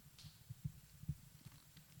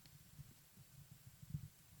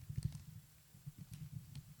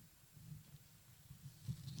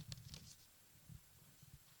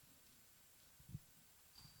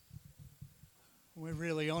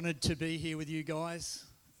honoured to be here with you guys.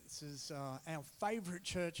 This is our favourite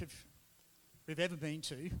church we've ever been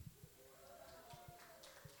to.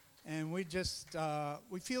 And we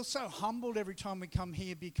feel so humbled every time we come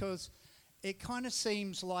here because it kind of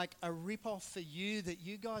seems like a rip-off for you that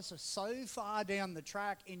you guys are so far down the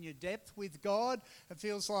track in your depth with God. It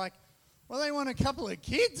feels like, well, they want a couple of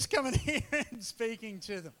kids coming here and speaking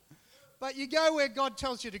to them. But you go where God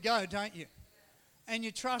tells you to go, don't you? And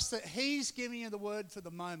you trust that He's giving you the word for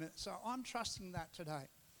the moment. So I'm trusting that today.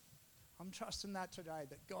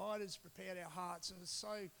 That God has prepared our hearts. And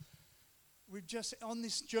we've just, on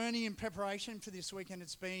this journey in preparation for this weekend,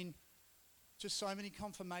 it's been just so many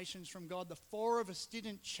confirmations from God. The four of us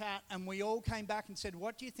didn't chat, and we all came back and said,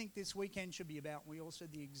 what do you think this weekend should be about? And we all said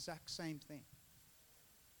the exact same thing.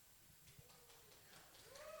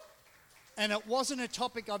 And it wasn't a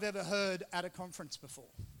topic I've ever heard at a conference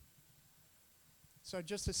before. So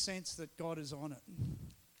just a sense that God is on it.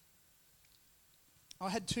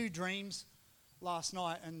 I had two dreams last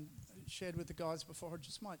night and shared with the guys before. I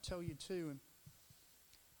just might tell you too. And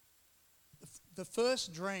the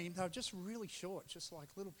first dream, they were just really short, just like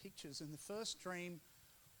little pictures. And the first dream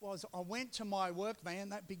was I went to my work van,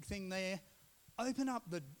 that big thing there, open up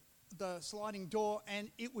the sliding door,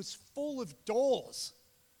 and it was full of doors.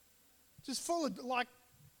 Just full of like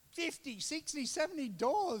 50, 60, 70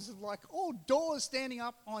 doors, like all doors standing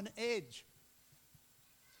up on edge.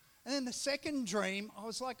 And then the second dream, I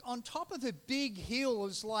was like on top of a big hill, it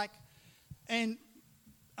was like, and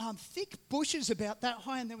thick bushes about that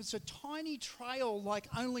high, and there was a tiny trail like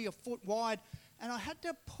only a foot wide, and I had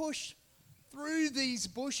to push through these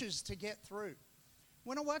bushes to get through.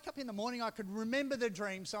 When I woke up in the morning, I could remember the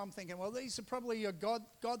dream, so I'm thinking, well, these are probably your God.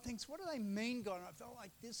 God thinks, what do they mean, God? And I felt like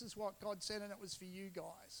this is what God said, and it was for you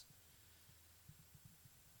guys.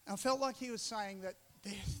 And I felt like He was saying that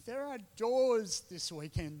there are doors this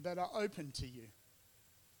weekend that are open to you.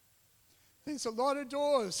 There's a lot of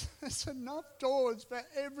doors. There's enough doors for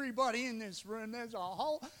everybody in this room.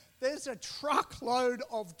 There's a truckload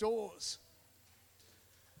of doors.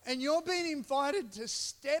 And you're being invited to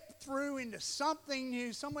step through into something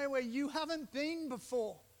new, somewhere where you haven't been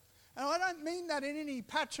before. And I don't mean that in any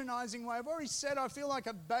patronizing way. I've already said I feel like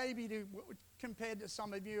a baby compared to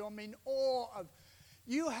some of you. I'm in awe of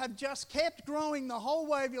you have just kept growing the whole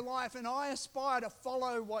way of your life, and I aspire to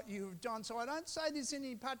follow what you have done. So I don't say this in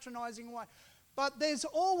any patronizing way, but there's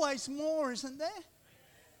always more, isn't there?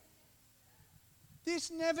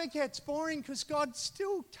 This never gets boring because God's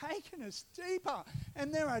still taking us deeper,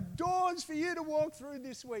 and there are doors for you to walk through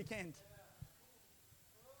this weekend.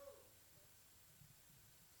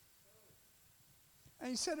 And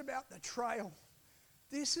He said about the trail.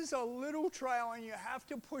 This is a little trail and you have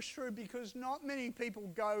to push through because not many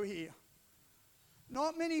people go here.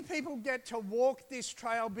 Not many people get to walk this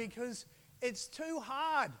trail because it's too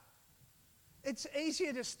hard. It's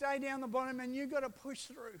easier to stay down the bottom and you've got to push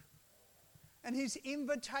through. And His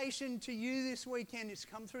invitation to you this weekend is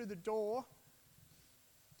come through the door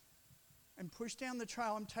and push down the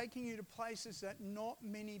trail. I'm taking you to places that not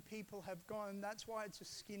many people have gone. That's why it's a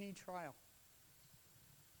skinny trail.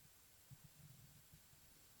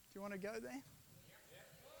 Do you want to go there?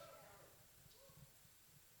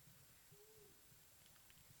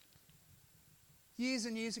 Years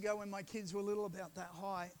and years ago when my kids were little, about that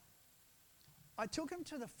high, I took them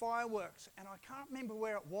to the fireworks, and I can't remember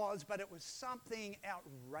where it was, but it was something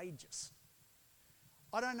outrageous.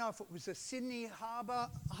 I don't know if it was the Sydney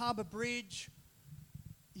Harbour Bridge.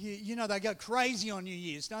 You know, they go crazy on New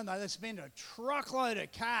Year's, don't they? They spend a truckload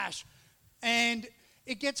of cash, and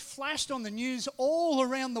it gets flashed on the news all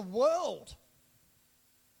around the world.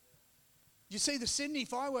 You see the Sydney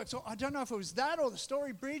fireworks. I don't know if it was that or the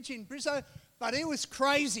Story Bridge in Brisbane, but it was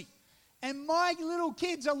crazy. And my little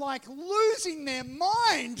kids are like losing their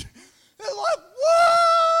mind. They're like,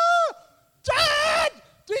 whoa! Dad,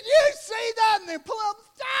 did you see that? And they're pulling up,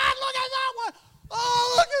 Dad, look at that one.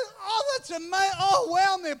 That's amazing. Oh,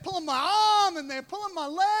 wow, and they're pulling my arm and they're pulling my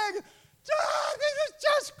leg. Dad, this is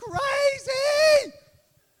just crazy.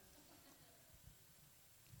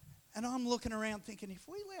 And I'm looking around thinking, if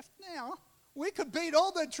we left now, we could beat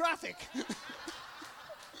all the traffic.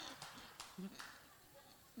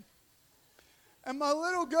 And my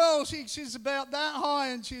little girl, she's about that high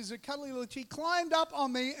and she's a cuddly little, she climbed up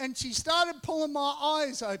on me and she started pulling my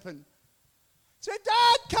eyes open. Said,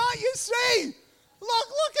 Dad, can't you see?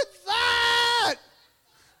 Look at that.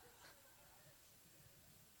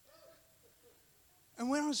 And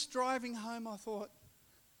when I was driving home, I thought,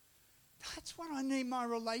 that's what I need my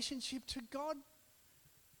relationship to God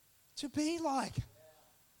to be like.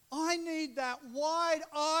 I need that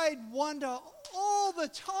wide-eyed wonder all the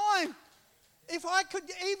time. If I could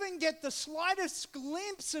even get the slightest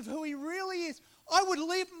glimpse of who he really is, I would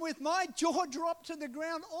live with my jaw dropped to the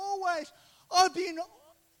ground always. I'd be in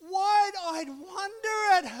wide-eyed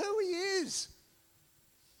wonder at who he is.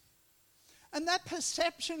 And that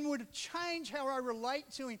perception would change how I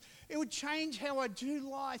relate to him. It would change how I do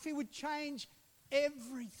life. It would change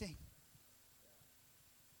everything.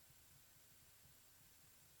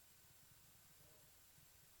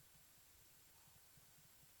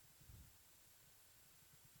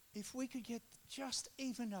 If we could get just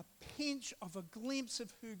even a pinch of a glimpse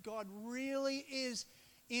of who God really is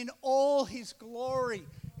in all his glory,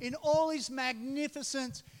 in all his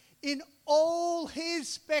magnificence, in all his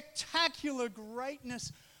spectacular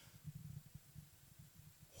greatness,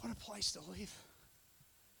 what a place to live.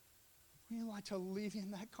 We like to live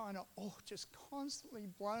in that kind of just constantly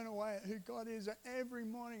blown away at who God is. Every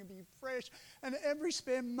morning it'd be fresh, and every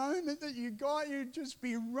spare moment that you got, you'd just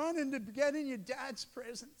be running to get in your dad's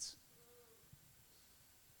presence.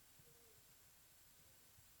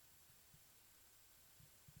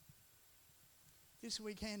 This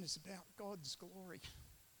weekend is about God's glory.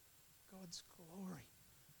 God's glory.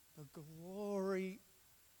 The glory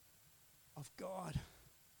of God.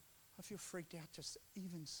 I feel freaked out just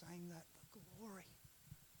even saying that. The glory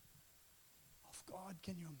of God.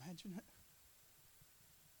 Can you imagine it?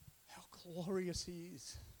 How glorious he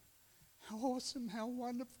is. How awesome, how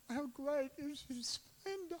wonderful, how great is his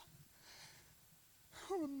splendor.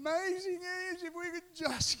 How amazing he is if we could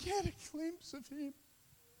just get a glimpse of him.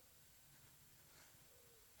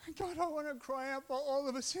 And God, I want to cry out for all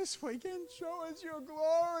of us this weekend. Show us your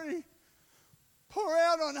glory. Pour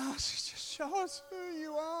out on us. Just show us who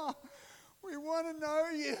you are. We want to know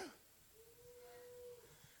you.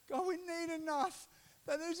 God, we need enough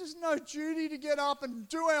that there's just no duty to get up and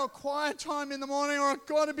do our quiet time in the morning, or I've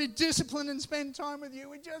got to be disciplined and spend time with you.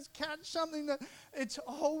 We just catch something that it's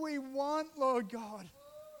all we want, Lord God.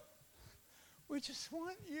 We just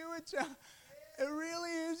want you. It really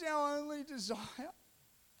is our only desire.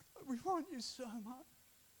 We want you so much.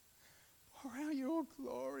 Pour out your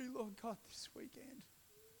glory, Lord God, this weekend.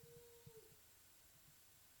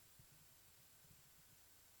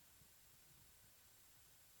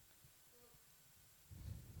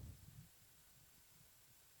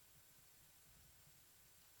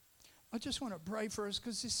 I just want to pray for us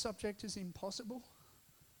because this subject is impossible.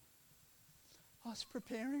 I was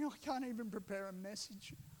preparing, I can't even prepare a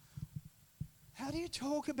message. How do you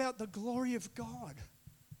talk about the glory of God?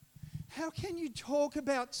 How can you talk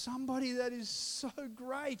about somebody that is so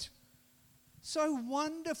great, so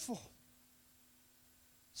wonderful,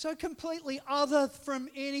 so completely other from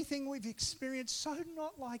anything we've experienced, so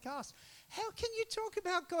not like us? How can you talk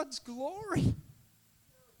about God's glory?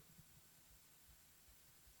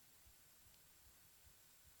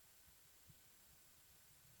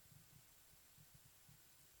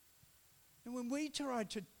 And when we try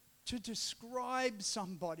to describe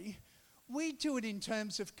somebody, we do it in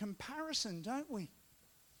terms of comparison, don't we?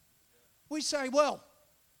 We say, well,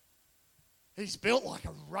 he's built like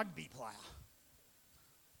a rugby player.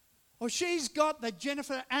 Or she's got the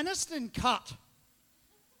Jennifer Aniston cut.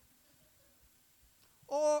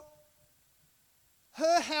 Or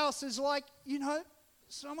her house is like,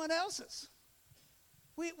 someone else's.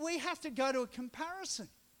 We have to go to a comparison.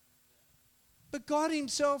 But God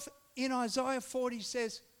himself in Isaiah 40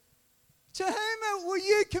 says, to whom will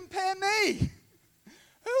you compare me?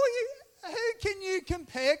 Who can you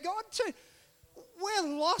compare God to?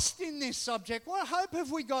 We're lost in this subject. What hope have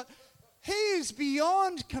we got? He is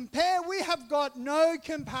beyond compare. We have got no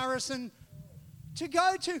comparison to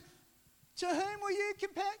go to. To whom will you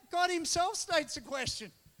compare? God himself states the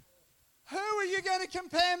question. Who are you going to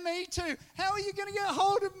compare me to? How are you going to get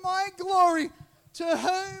hold of my glory? To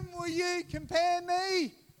whom will you compare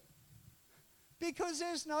me? Because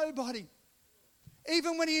there's nobody.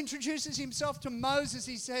 Even when he introduces himself to Moses,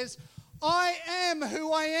 he says, I am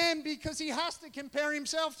who I am, because he has to compare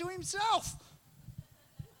himself to himself.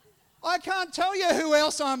 I can't tell you who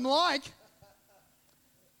else I'm like.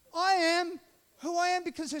 I am who I am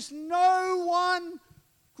because there's no one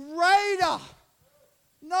greater,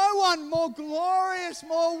 no one more glorious,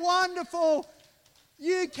 more wonderful.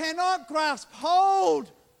 You cannot grasp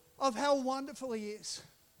hold of how wonderful he is.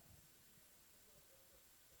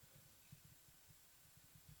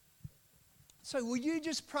 So will you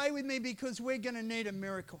just pray with me, because we're going to need a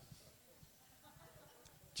miracle?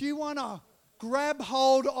 Do you want to grab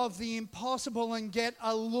hold of the impossible and get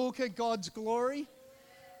a look at God's glory?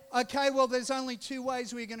 Okay, well, there's only two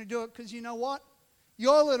ways we're going to do it, because you know what?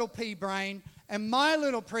 Your little pea brain And my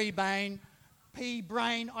little pea brain,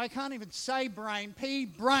 I can't even say brain, pea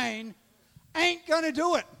brain, ain't going to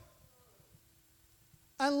do it.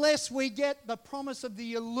 Unless we get the promise of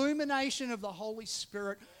the illumination of the Holy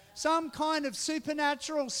Spirit, some kind of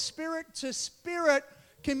supernatural spirit-to-spirit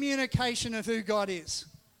communication of who God is.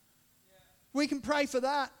 We can pray for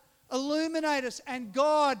that. Illuminate us. And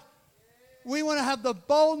God, we want to have the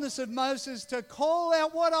boldness of Moses to call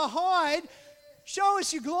out what I hide. Show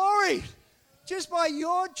us your glory. Just by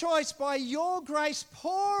your choice, by your grace,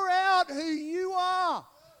 pour out who you are.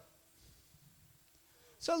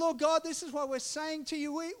 So, Lord God, this is what we're saying to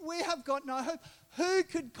you. We have got no hope. Who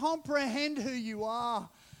could comprehend who you are?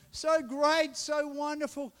 So great, so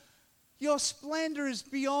wonderful. Your splendor is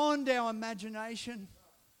beyond our imagination.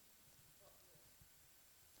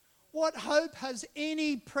 What hope has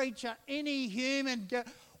any preacher, any human,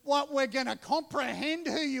 what we're going to comprehend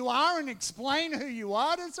who you are and explain who you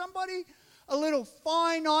are to somebody? A little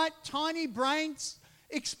finite, tiny brains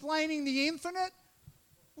explaining the infinite?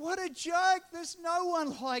 What a joke. There's no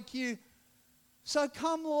one like you. So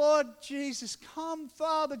come, Lord Jesus. Come,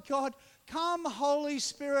 Father God. Come, Holy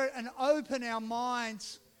Spirit, and open our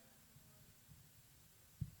minds.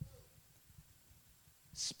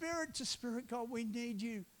 Spirit to spirit, God, we need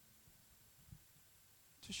you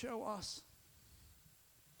to show us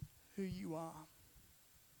who you are.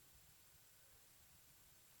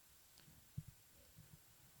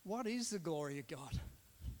 What is the glory of God?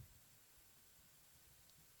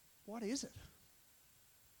 What is it?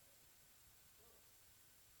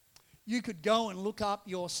 You could go and look up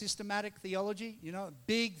your systematic theology, a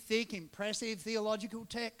big, thick, impressive theological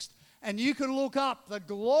text, and you could look up the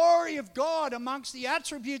glory of God amongst the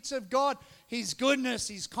attributes of God, His goodness,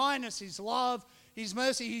 His kindness, His love, His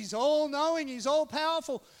mercy. He's all-knowing, He's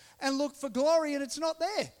all-powerful, and look for glory, and it's not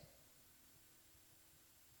there.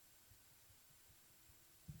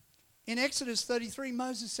 In Exodus 33,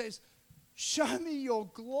 Moses says, show me your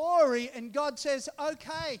glory, and God says,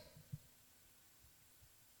 okay,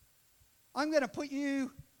 I'm going to put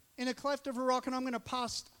you in a cleft of a rock and I'm going to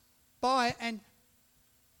pass by and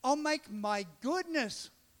I'll make my goodness.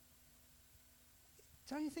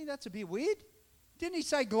 Don't you think that's a bit weird? Didn't he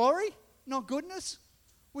say glory, not goodness?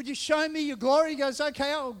 Would you show me your glory? He goes,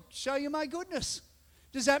 okay, I'll show you my goodness.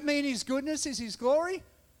 Does that mean his goodness is his glory?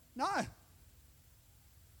 No.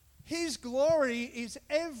 His glory is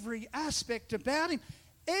every aspect about him.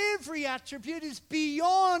 Every attribute is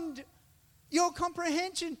beyond your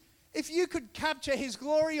comprehension. If you could capture his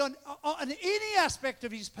glory on any aspect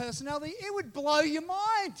of his personality, it would blow your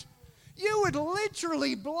mind. You would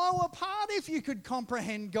literally blow apart if you could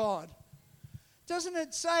comprehend God. Doesn't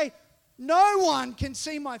it say, no one can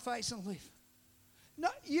see my face and live? No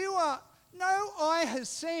eye has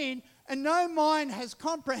seen and no mind has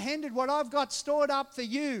comprehended what I've got stored up for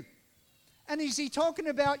you. And is he talking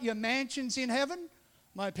about your mansions in heaven?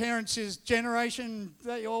 My parents' generation,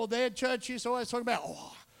 all their church used to always talk about,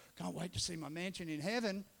 can't wait to see my mansion in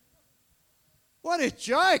heaven. What a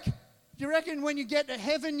joke. Do you reckon when you get to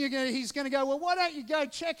heaven, he's going to go, well, why don't you go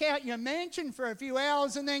check out your mansion for a few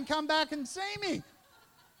hours and then come back and see me?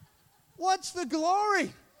 What's the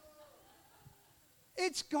glory?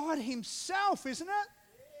 It's God himself, isn't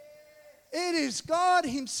it? It is God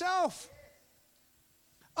himself.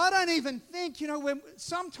 I don't even think, when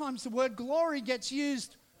sometimes the word glory gets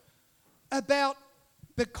used about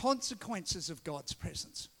the consequences of God's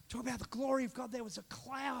presence. Talk about the glory of God. There was a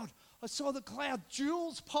cloud. I saw the cloud.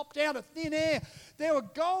 Jewels popped out of thin air. There were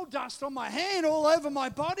gold dust on my hand, all over my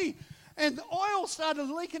body. And the oil started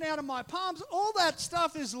leaking out of my palms. All that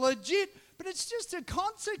stuff is legit, but it's just a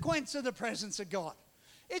consequence of the presence of God.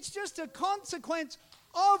 It's just a consequence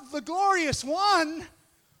of the glorious one.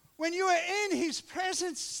 When you are in his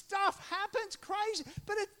presence, stuff happens crazy.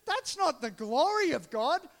 But that's not the glory of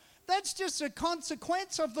God. That's just a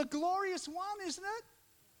consequence of the glorious one, isn't it?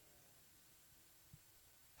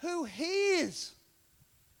 Who he is.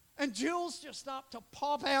 And jewels just start to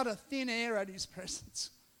pop out of thin air at his presence.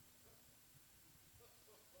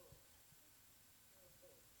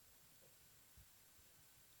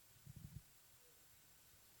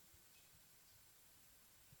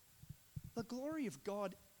 The glory of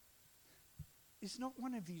God is not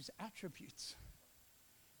one of his attributes.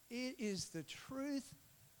 It is the truth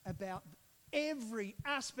about every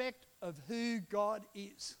aspect of who God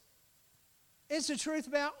is. It's the truth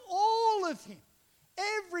about all of him.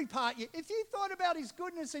 Every part. If you thought about his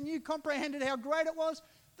goodness and you comprehended how great it was,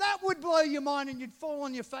 that would blow your mind and you'd fall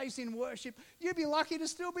on your face in worship. You'd be lucky to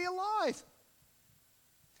still be alive.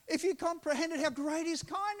 If you comprehended how great his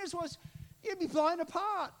kindness was, you'd be blown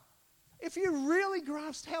apart. if you really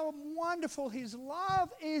grasped how wonderful his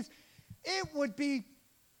love is, it would be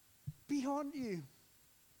beyond you.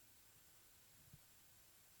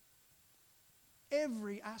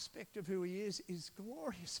 Every aspect of who he is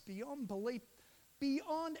glorious beyond belief,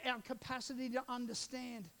 beyond our capacity to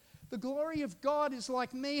understand. The glory of God is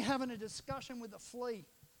like me having a discussion with a flea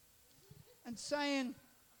and saying,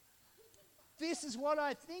 this is what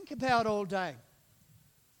I think about all day.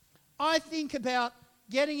 I think about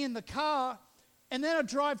getting in the car, and then I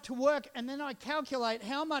drive to work, and then I calculate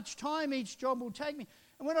how much time each job will take me.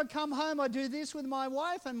 And when I come home, I do this with my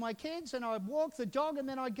wife and my kids, and I walk the dog, and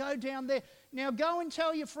then I go down there. Now go and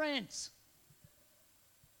tell your friends.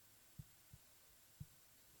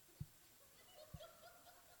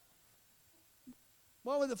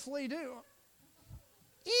 What would the flea do?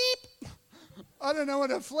 Eep! I don't know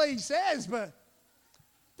what a flea says, but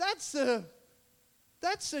that's the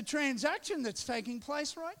transaction that's taking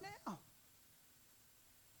place right now.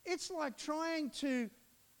 It's like trying to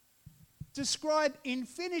describe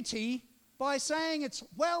infinity by saying it's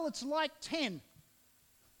like 10.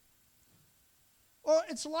 Or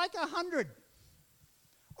it's like 100.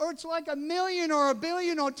 Or it's like 1,000,000 or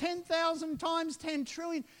 1,000,000,000 or 10,000 times 10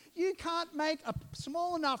 trillion. You can't make a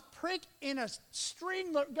small enough prick in a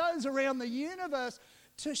string that goes around the universe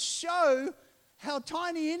to show how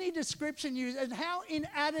tiny any description you and how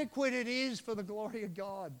inadequate it is for the glory of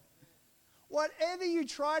God. Whatever you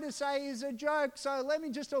try to say is a joke, so let me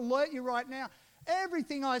just alert you right now.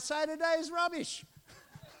 Everything I say today is rubbish.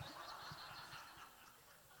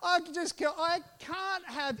 I can't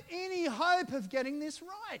have any hope of getting this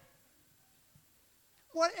right.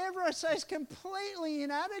 Whatever I say is completely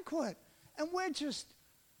inadequate. And we're just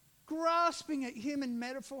grasping at human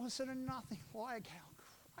metaphors that are nothing like how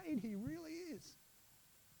great he really is.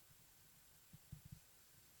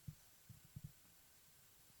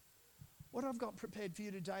 What I've got prepared for you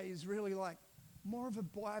today is really like more of a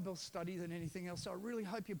Bible study than anything else. So I really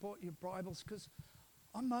hope you brought your Bibles, because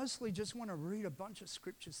I mostly just want to read a bunch of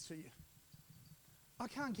scriptures to you. I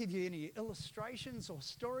can't give you any illustrations or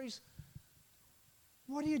stories.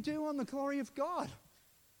 What do you do on the glory of God?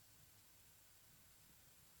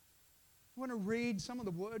 You want to read some of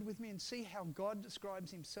the word with me and see how God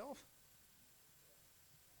describes himself?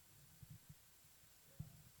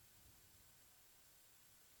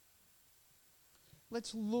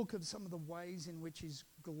 Let's look at some of the ways in which his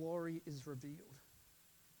glory is revealed.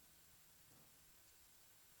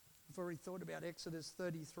 I've already thought about Exodus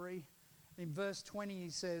 33. In verse 20 he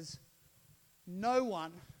says, no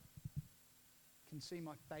one can see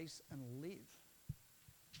my face and live.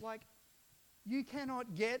 Like, you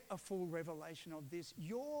cannot get a full revelation of this.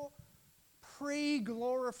 Your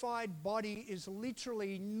pre-glorified body is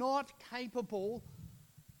literally not capable.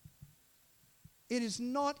 It is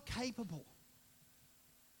not capable.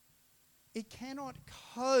 It cannot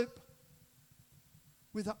cope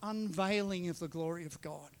with the unveiling of the glory of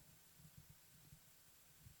God.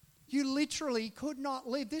 You literally could not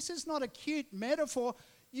live. This is not a cute metaphor.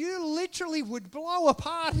 You literally would blow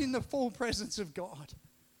apart in the full presence of God.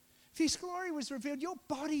 If his glory was revealed, your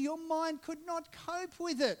body, your mind could not cope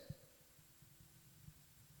with it.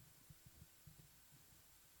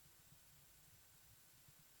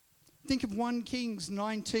 Think of 1 Kings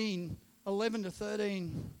 19, 11 to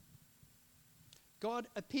 13. God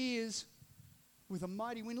appears with a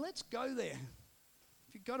mighty wind. Let's go there.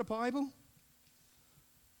 If you've got a Bible,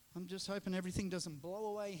 I'm just hoping everything doesn't blow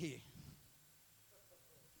away here.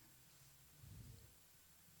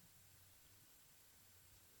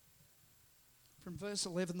 From verse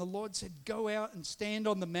 11, the Lord said, go out and stand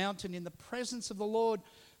on the mountain in the presence of the Lord,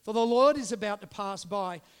 for the Lord is about to pass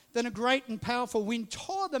by. Then a great and powerful wind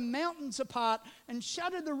tore the mountains apart and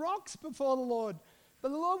shattered the rocks before the Lord. But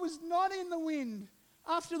the Lord was not in the wind.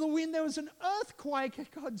 After the wind, there was an earthquake at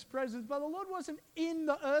God's presence, but the Lord wasn't in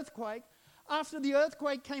the earthquake. After the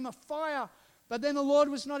earthquake came a fire, but then the Lord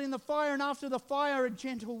was not in the fire, and after the fire, a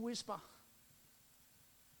gentle whisper.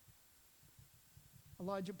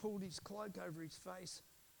 Elijah pulled his cloak over his face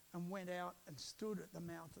and went out and stood at the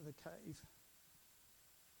mouth of the cave.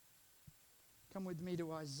 Come with me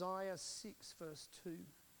to Isaiah 6, verse 2.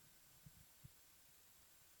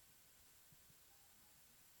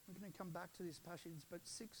 I'm going to come back to this passage, but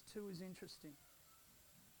 6:2 is interesting.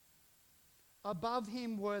 Above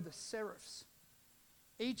him were the seraphs,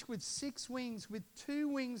 each with 6 wings. With 2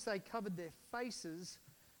 wings they covered their faces,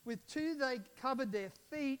 with 2 they covered their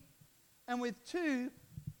feet, and with 2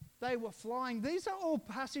 they were flying. These are all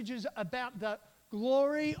passages about the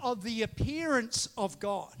glory of the appearance of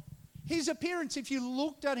God. His appearance, if you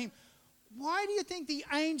looked at him, why do you think the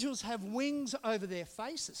angels have wings over their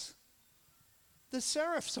faces? The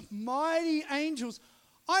seraphs, mighty angels.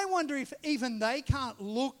 I wonder if even they can't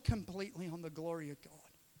look completely on the glory of God.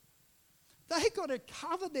 They've got to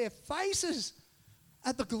cover their faces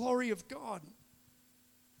at the glory of God.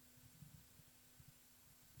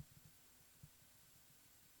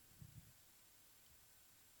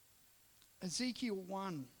 Ezekiel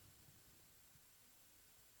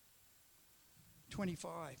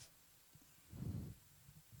 1:25.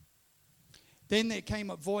 Then there came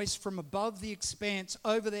a voice from above the expanse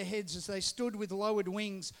over their heads as they stood with lowered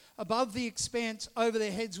wings. Above the expanse over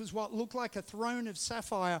their heads was what looked like a throne of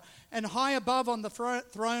sapphire, and high above on the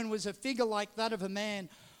throne was a figure like that of a man.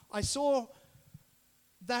 I saw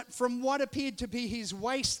that from what appeared to be his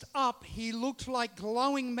waist up, he looked like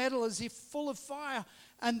glowing metal as if full of fire,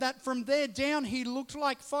 and that from there down he looked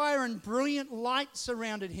like fire, and brilliant light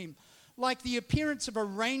surrounded him. Like the appearance of a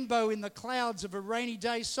rainbow in the clouds of a rainy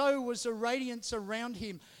day, so was the radiance around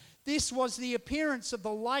him. This was the appearance of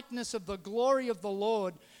the likeness of the glory of the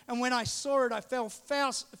Lord. And when I saw it, I fell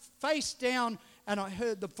face down, and I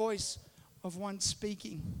heard the voice of one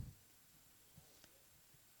speaking.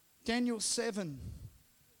 Daniel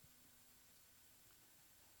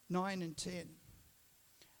 7:9 and 10.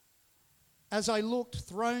 As I looked,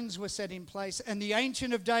 thrones were set in place, and the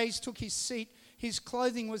Ancient of Days took his seat. His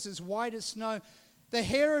clothing was as white as snow. The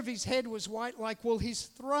hair of his head was white like wool. His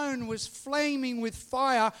throne was flaming with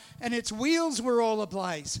fire, and its wheels were all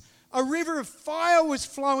ablaze. A river of fire was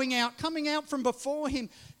flowing out, coming out from before him.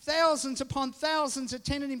 Thousands upon thousands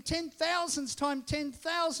attended him. 10,000s times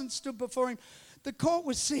 10,000 stood before him. The court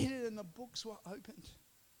was seated, and the books were opened.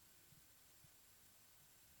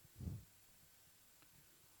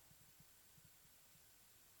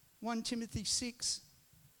 (1 Timothy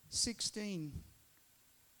 6:16).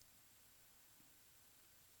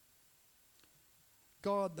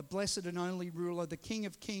 God, the blessed and only ruler, the King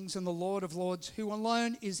of kings and the Lord of lords, who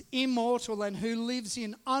alone is immortal and who lives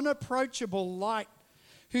in unapproachable light,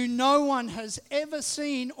 who no one has ever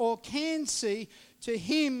seen or can see, to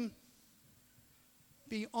him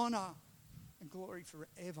be honor and glory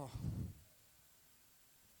forever.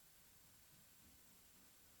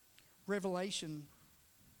 Revelation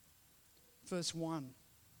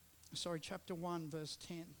chapter 1, verse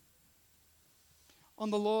 10. On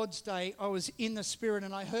the Lord's day, I was in the Spirit,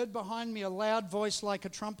 and I heard behind me a loud voice like a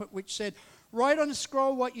trumpet, which said, "Write on a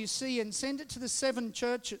scroll what you see and send it to the 7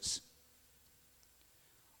 churches."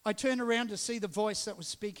 I turned around to see the voice that was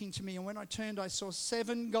speaking to me, and when I turned, I saw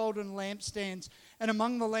 7 golden lampstands, and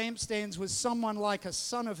among the lampstands was someone like a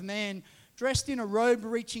son of man, dressed in a robe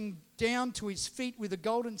reaching down to his feet with a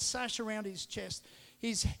golden sash around his chest.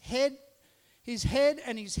 His head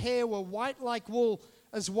and his hair were white like wool,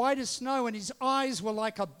 as white as snow, and his eyes were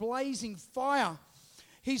like a blazing fire.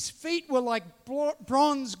 His feet were like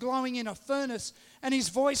bronze glowing in a furnace, and his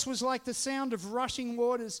voice was like the sound of rushing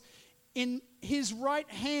waters. In his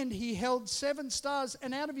right hand he held 7 stars,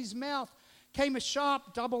 and out of his mouth came a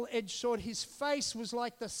sharp double-edged sword. His face was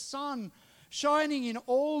like the sun, shining in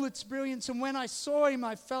all its brilliance, and when I saw him,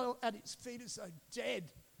 I fell at his feet as though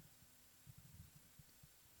dead.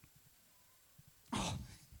 Oh.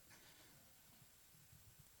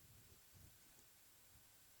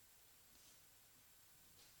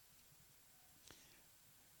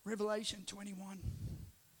 Revelation 21.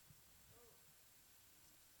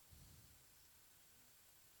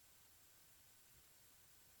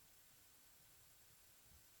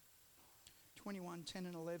 (21, 10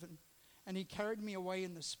 and 11). And he carried me away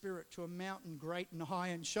in the Spirit to a mountain great and high,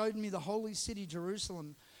 and showed me the holy city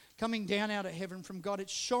Jerusalem, coming down out of heaven from God. It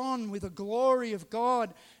shone with the glory of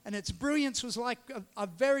God, and its brilliance was like a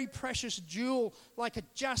very precious jewel, like a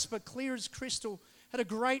jasper, clear as crystal. Had a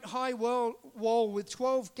great high wall with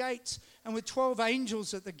 12 gates, and with 12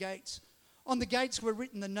 angels at the gates. On the gates were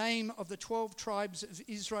written the name of the 12 tribes of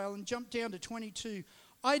Israel. And jump down to 22.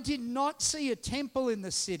 I did not see a temple in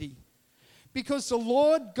the city, because the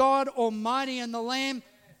Lord God Almighty and the Lamb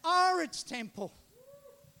are its temple.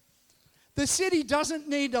 The city doesn't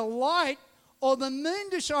need a light or the moon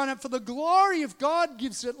to shine it, for the glory of God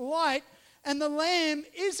gives it light, and the Lamb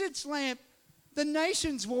is its lamp. The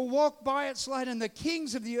nations will walk by its light, and the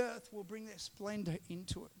kings of the earth will bring their splendor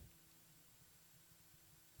into it.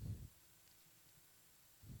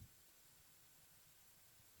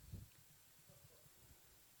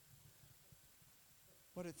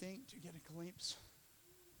 What a thing to get a glimpse.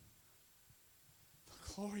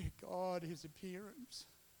 The glory of God, his appearance.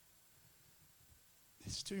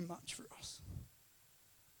 It's too much for us.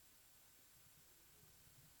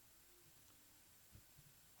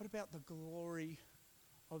 What about the glory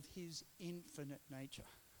of his infinite nature?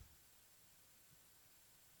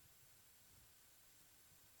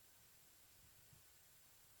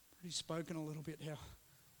 already spoken a little bit how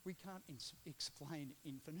we can't explain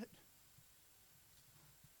infinite.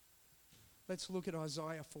 Let's look at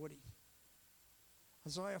Isaiah 40.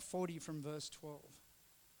 Isaiah 40 from verse 12.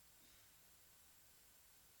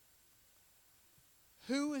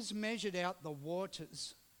 Who has measured out the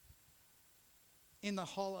waters in the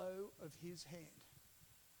hollow of his hand?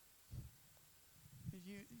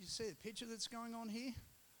 You see the picture that's going on here?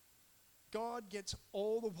 God gets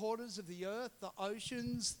all the waters of the earth, the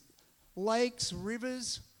oceans, lakes,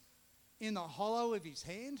 rivers, in the hollow of his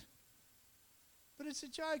hand. But it's a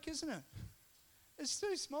joke, isn't it? It's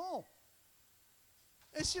too small.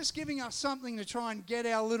 It's just giving us something to try and get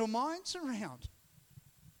our little minds around.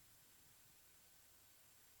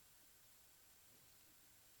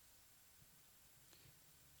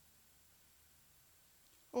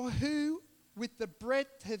 Or who, with the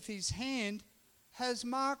breadth of his hand, has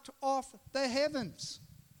marked off the heavens?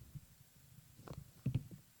 The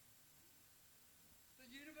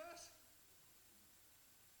universe?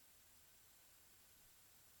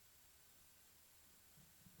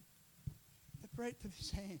 The breadth of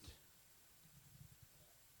his hand.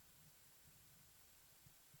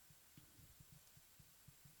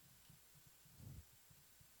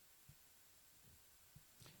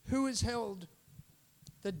 Who has held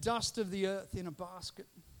the dust of the earth in a basket,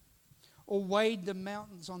 or weighed the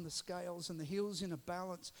mountains on the scales and the hills in a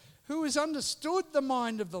balance? Who has understood the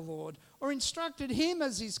mind of the Lord, or instructed him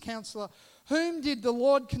as his counselor? Whom did the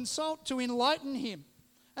Lord consult to enlighten him?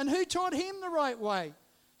 And who taught him the right way?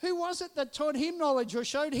 Who was it that taught him knowledge, or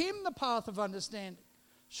showed him the path of understanding?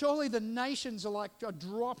 Surely the nations are like a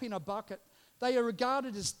drop in a bucket. They are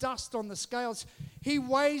regarded as dust on the scales. He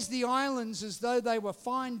weighs the islands as though they were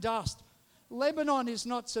fine dust. Lebanon is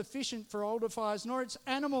not sufficient for altar fires, nor its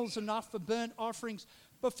animals enough for burnt offerings.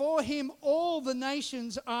 Before him all the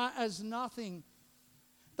nations are as nothing.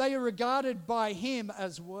 They are regarded by him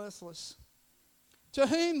as worthless. To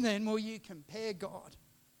whom then will you compare God?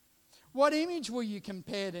 What image will you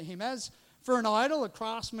compare to him? As for an idol, a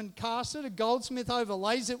craftsman casts it, a goldsmith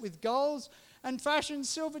overlays it with gold and fashions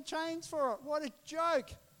silver chains for it. What a joke!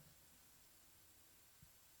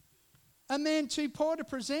 A man too poor to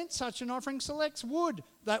present such an offering selects wood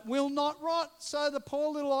that will not rot, so the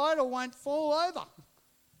poor little idol won't fall over.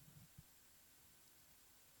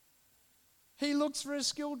 He looks for a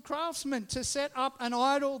skilled craftsman to set up an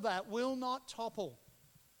idol that will not topple.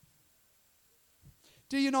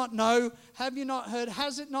 Do you not know? Have you not heard?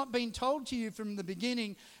 Has it not been told to you from the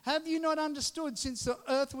beginning? Have you not understood since the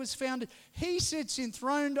earth was founded? He sits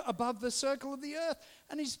enthroned above the circle of the earth,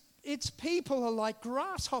 and its people are like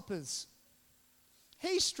grasshoppers.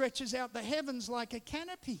 He stretches out the heavens like a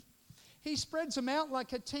canopy. He spreads them out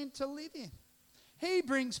like a tent to live in. He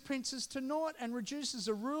brings princes to naught and reduces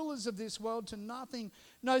the rulers of this world to nothing.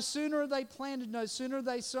 No sooner are they planted, no sooner are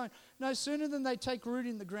they sown, no sooner than they take root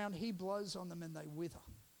in the ground, he blows on them and they wither.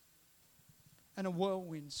 And a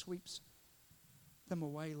whirlwind sweeps them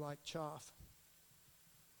away like chaff.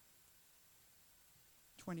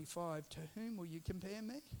 25, to whom will you compare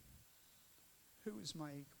me? Who is my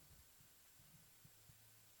equal?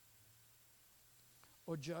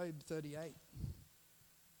 Or Job 38.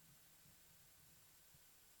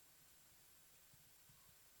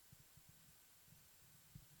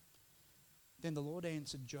 Then the Lord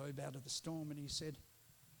answered Job out of the storm, and he said,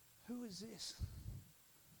 who is this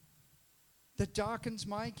that darkens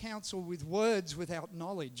my counsel with words without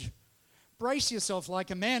knowledge? Brace yourself like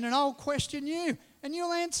a man, and I'll question you, and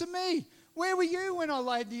you'll answer me. Where were you when I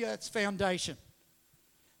laid the earth's foundation?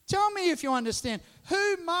 Tell me if you understand.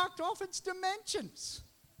 Who marked off its dimensions?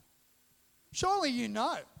 Surely you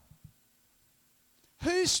know.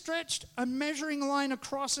 Who stretched a measuring line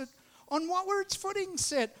across it? On what were its footings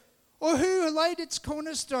set? Or who laid its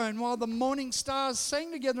cornerstone while the morning stars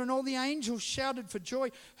sang together and all the angels shouted for joy?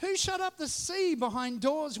 Who shut up the sea behind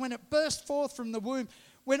doors when it burst forth from the womb?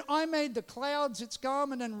 When I made the clouds its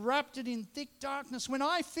garment and wrapped it in thick darkness, when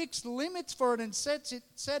I fixed limits for it and set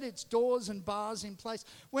its doors and bars in place,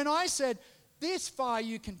 when I said, this far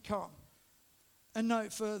you can come and no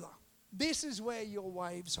further, this is where your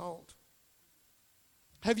waves hold.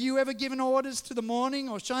 Have you ever given orders to the morning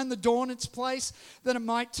or shown the dawn its place that it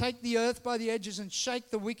might take the earth by the edges and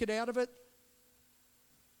shake the wicked out of it?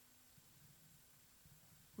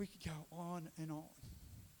 We could go on and on.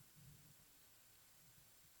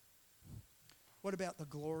 What about the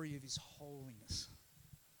glory of his holiness?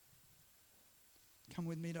 Come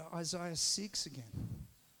with me to Isaiah 6 again.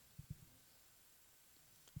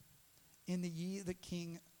 In the year that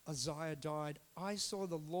King Uzziah died, I saw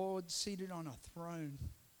the Lord seated on a throne,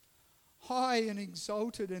 high and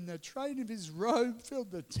exalted, and the train of his robe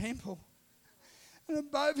filled the temple. And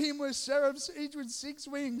above him were seraphs, each with 6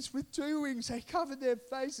 wings. With 2 wings they covered their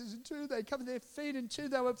faces, and 2 they covered their feet, and 2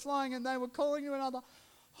 they were flying, and they were calling to another,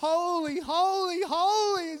 Holy, holy,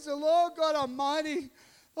 holy is the Lord God Almighty.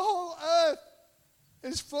 The whole earth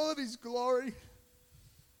is full of his glory.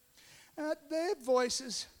 And at their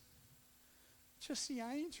voices, just the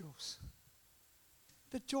angels.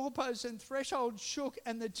 The doorposts and threshold shook,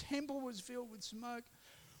 and the temple was filled with smoke.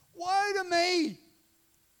 Woe to me!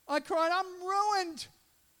 I cried, I'm ruined,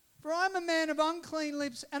 for I'm a man of unclean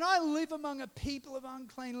lips, and I live among a people of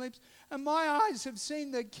unclean lips, and my eyes have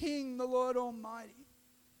seen the King, the Lord Almighty.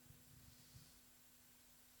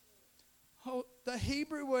 Oh, the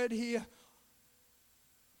Hebrew word here,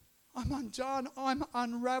 I'm undone, I'm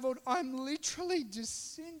unraveled, I'm literally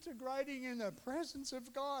disintegrating in the presence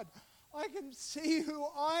of God. I can see who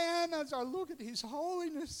I am as I look at his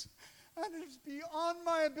holiness, and it's beyond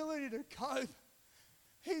my ability to cope.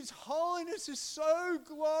 His holiness is so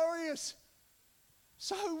glorious,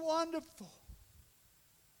 so wonderful.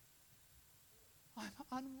 I'm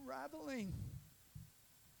unraveling.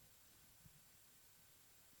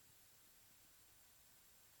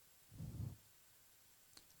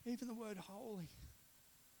 Even the word holy,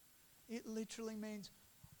 it literally means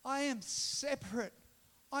I am separate.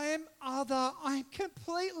 I am other. I'm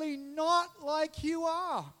completely not like you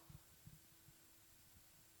are.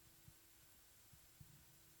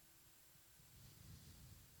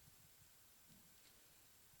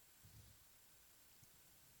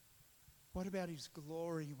 What about his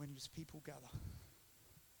glory when his people gather?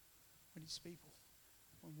 When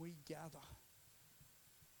we gather.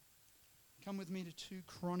 Come with me to 2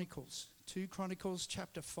 Chronicles. 2 Chronicles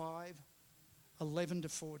chapter 5, 11 to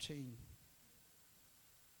 14.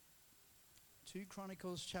 2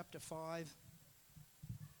 Chronicles chapter 5,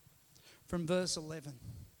 from verse 11.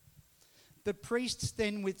 The priests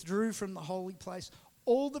then withdrew from the holy place.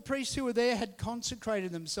 All the priests who were there had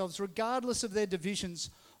consecrated themselves, regardless of their divisions.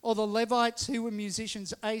 All the Levites who were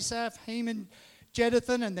musicians, Asaph, Heman,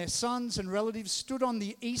 Jeduthun and their sons and relatives stood on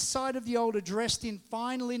the east side of the altar, dressed in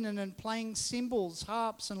fine linen and playing cymbals,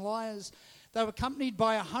 harps and lyres. They were accompanied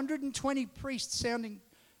by 120 priests sounding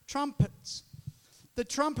trumpets. The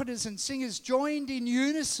trumpeters and singers joined in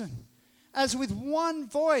unison, as with one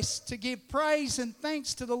voice, to give praise and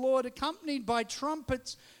thanks to the Lord, accompanied by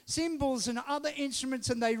trumpets, cymbals and other instruments,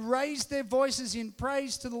 and they raised their voices in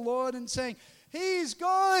praise to the Lord and saying, He is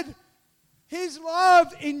good. His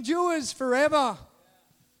love endures forever.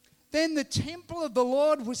 Then the temple of the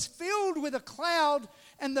Lord was filled with a cloud,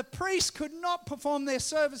 and the priests could not perform their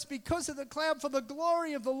service because of the cloud, for the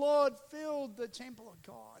glory of the Lord filled the temple of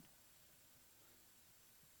God.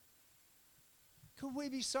 Could we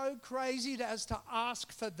be so crazy as to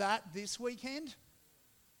ask for that this weekend?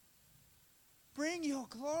 Bring your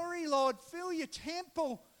glory, Lord. Fill your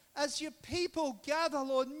temple as your people gather,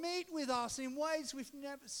 Lord. Meet with us in ways we've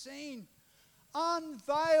never seen.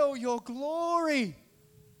 Unveil your glory.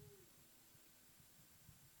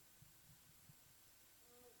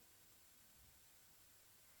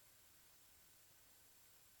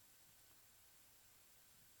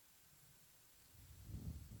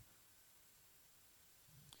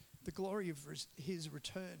 The glory of his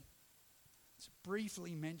return. It's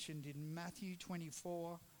briefly mentioned in Matthew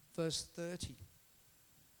 24, verse 30.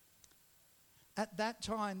 At that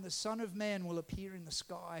time, the Son of Man will appear in the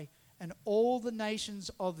sky, and all the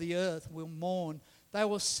nations of the earth will mourn. They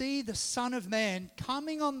will see the Son of Man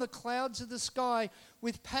coming on the clouds of the sky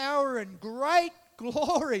with power and great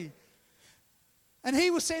glory. And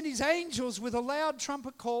he will send his angels with a loud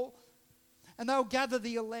trumpet call, and they'll gather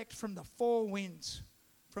the elect from the four winds,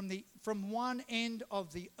 from one end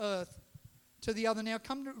of the earth to the other. Now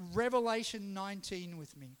come to Revelation 19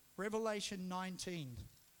 with me. Revelation 19.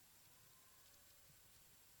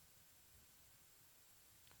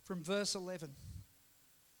 From verse 11.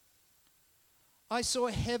 I saw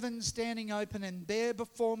heaven standing open, and there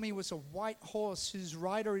before me was a white horse whose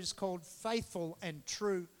rider is called Faithful and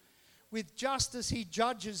True. With justice he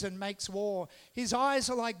judges and makes war. His eyes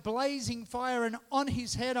are like blazing fire, and on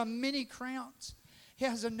his head are many crowns. He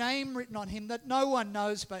has a name written on him that no one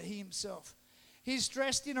knows but he himself. He's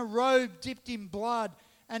dressed in a robe dipped in blood,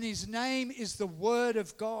 and his name is the Word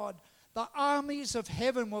of God. The armies of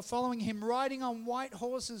heaven were following him, riding on white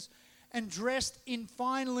horses and dressed in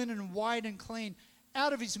fine linen, white and clean.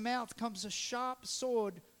 Out of his mouth comes a sharp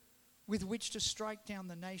sword with which to strike down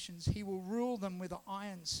the nations. He will rule them with an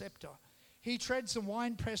iron scepter. He treads the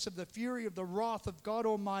winepress of the fury of the wrath of God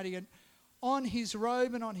Almighty, and on his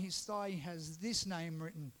robe and on his thigh he has this name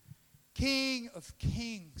written, King of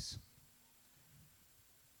Kings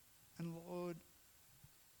and Lord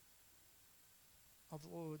of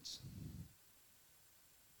Lords.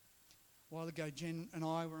 A while ago, Jen and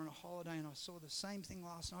I were on a holiday and I saw the same thing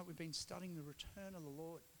last night. We've been studying the return of the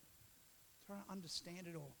Lord, trying to understand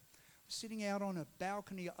it all. We're sitting out on a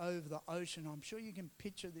balcony over the ocean. I'm sure you can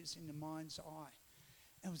picture this in the mind's eye.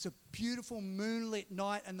 It was a beautiful moonlit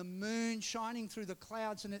night and the moon shining through the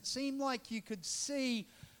clouds, and it seemed like you could see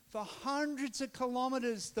for hundreds of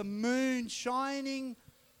kilometers the moon shining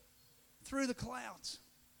through the clouds.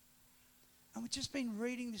 And we've just been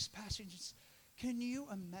reading this passage. Can you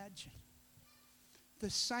imagine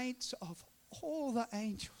the saints of all the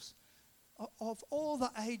angels, of all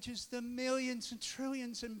the ages, the millions and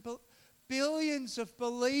trillions and billions of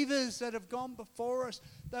believers that have gone before us,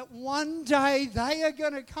 that one day they are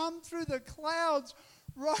going to come through the clouds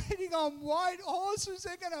riding on white horses.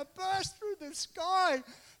 They're going to burst through the sky,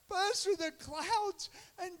 burst through the clouds,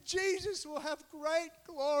 and Jesus will have great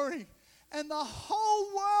glory. And the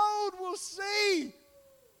whole world will see.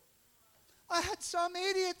 I had some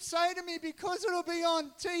idiot say to me, because it'll be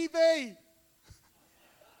on TV.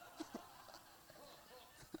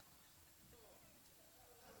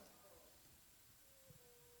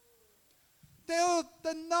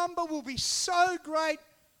 The number will be so great,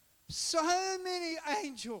 so many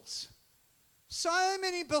angels, so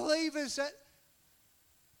many believers that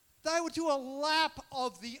they will do a lap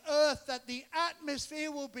of the earth, that the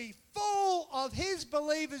atmosphere will be full of his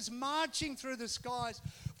believers marching through the skies,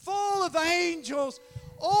 full of angels.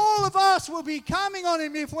 All of us will be coming on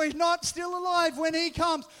him if we're not still alive when he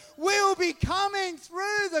comes. We'll be coming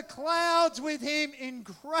through the clouds with him in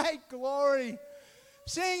great glory,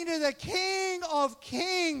 singing to the King of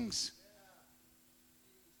Kings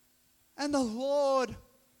and the Lord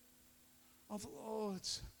of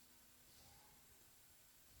Lords.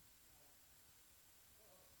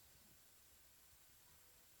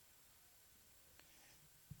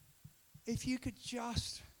 If you could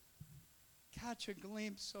just catch a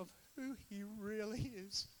glimpse of who he really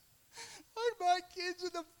is. Like my kids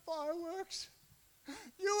at the fireworks,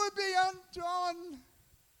 you would be undone.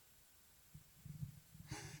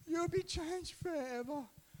 You would be changed forever.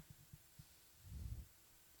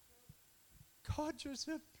 God, just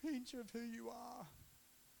a pinch of who you are.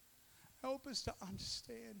 Help us to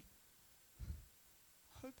understand.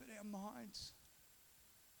 Open our minds.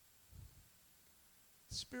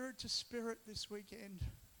 Spirit to spirit this weekend.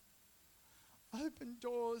 Open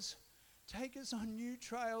doors. Take us on new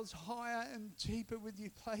trails higher and deeper with you,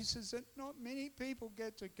 places that not many people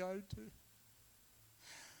get to go to.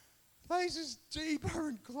 Places deeper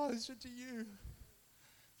and closer to you.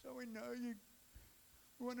 So we know you.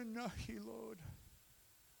 We want to know you, Lord.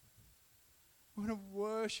 We want to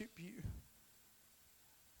worship you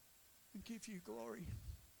and give you glory.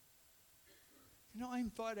 Can I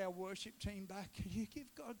invite our worship team back? Can you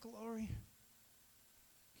give God glory?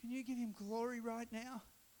 Can you give him glory right now?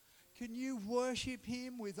 Can you worship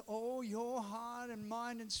him with all your heart and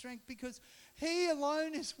mind and strength? Because he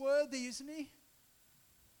alone is worthy, isn't he?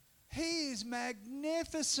 He is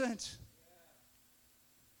magnificent.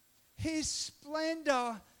 His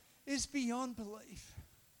splendor is beyond belief.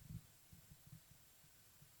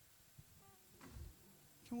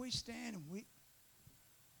 Can we stand and we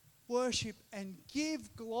worship and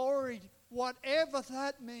give glory, whatever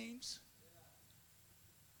that means?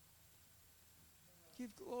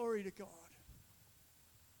 Give glory to God.